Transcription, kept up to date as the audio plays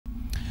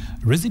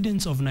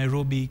Residents of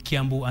Nairobi,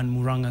 Kiambu and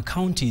Murang'a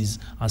counties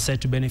are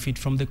set to benefit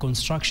from the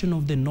construction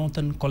of the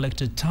Northern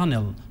Collector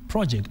Tunnel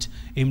project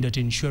aimed at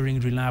ensuring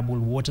reliable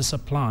water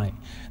supply.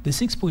 The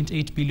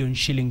 6.8 billion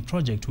shilling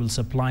project will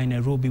supply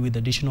Nairobi with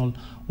additional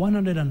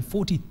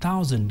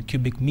 140,000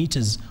 cubic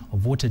meters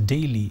of water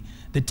daily.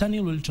 The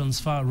tunnel will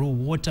transfer raw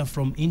water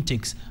from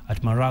intakes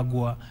at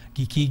Maragua,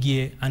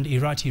 Gikigie and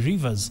Irati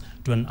rivers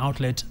to an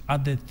outlet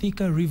at the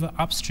Thika River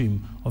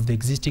upstream of the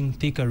existing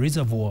Thika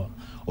reservoir.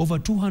 Over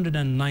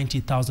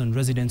 290,000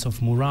 residents of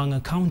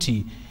Murang'a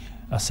County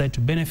are said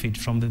to benefit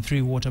from the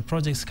 3 water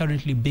projects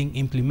currently being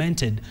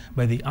implemented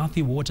by the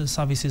Athi Water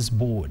Services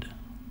Board.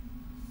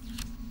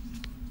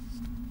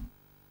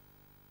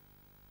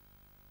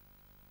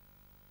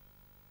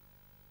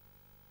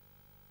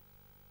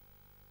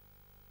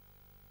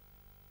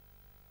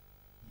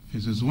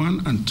 Phases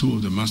 1 and 2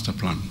 of the master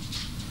plan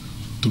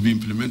to be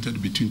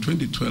implemented between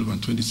 2012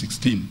 and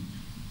 2016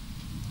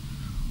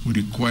 will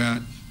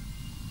require,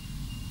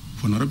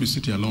 for Nairobi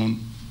City alone,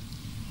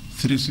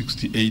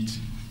 $368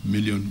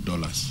 million.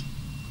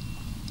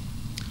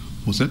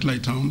 For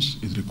satellite towns,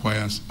 it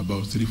requires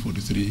about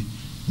 $343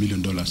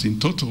 million. In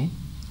total,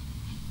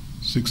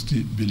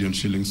 60 billion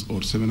shillings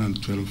or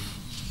 712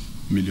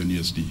 million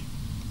USD.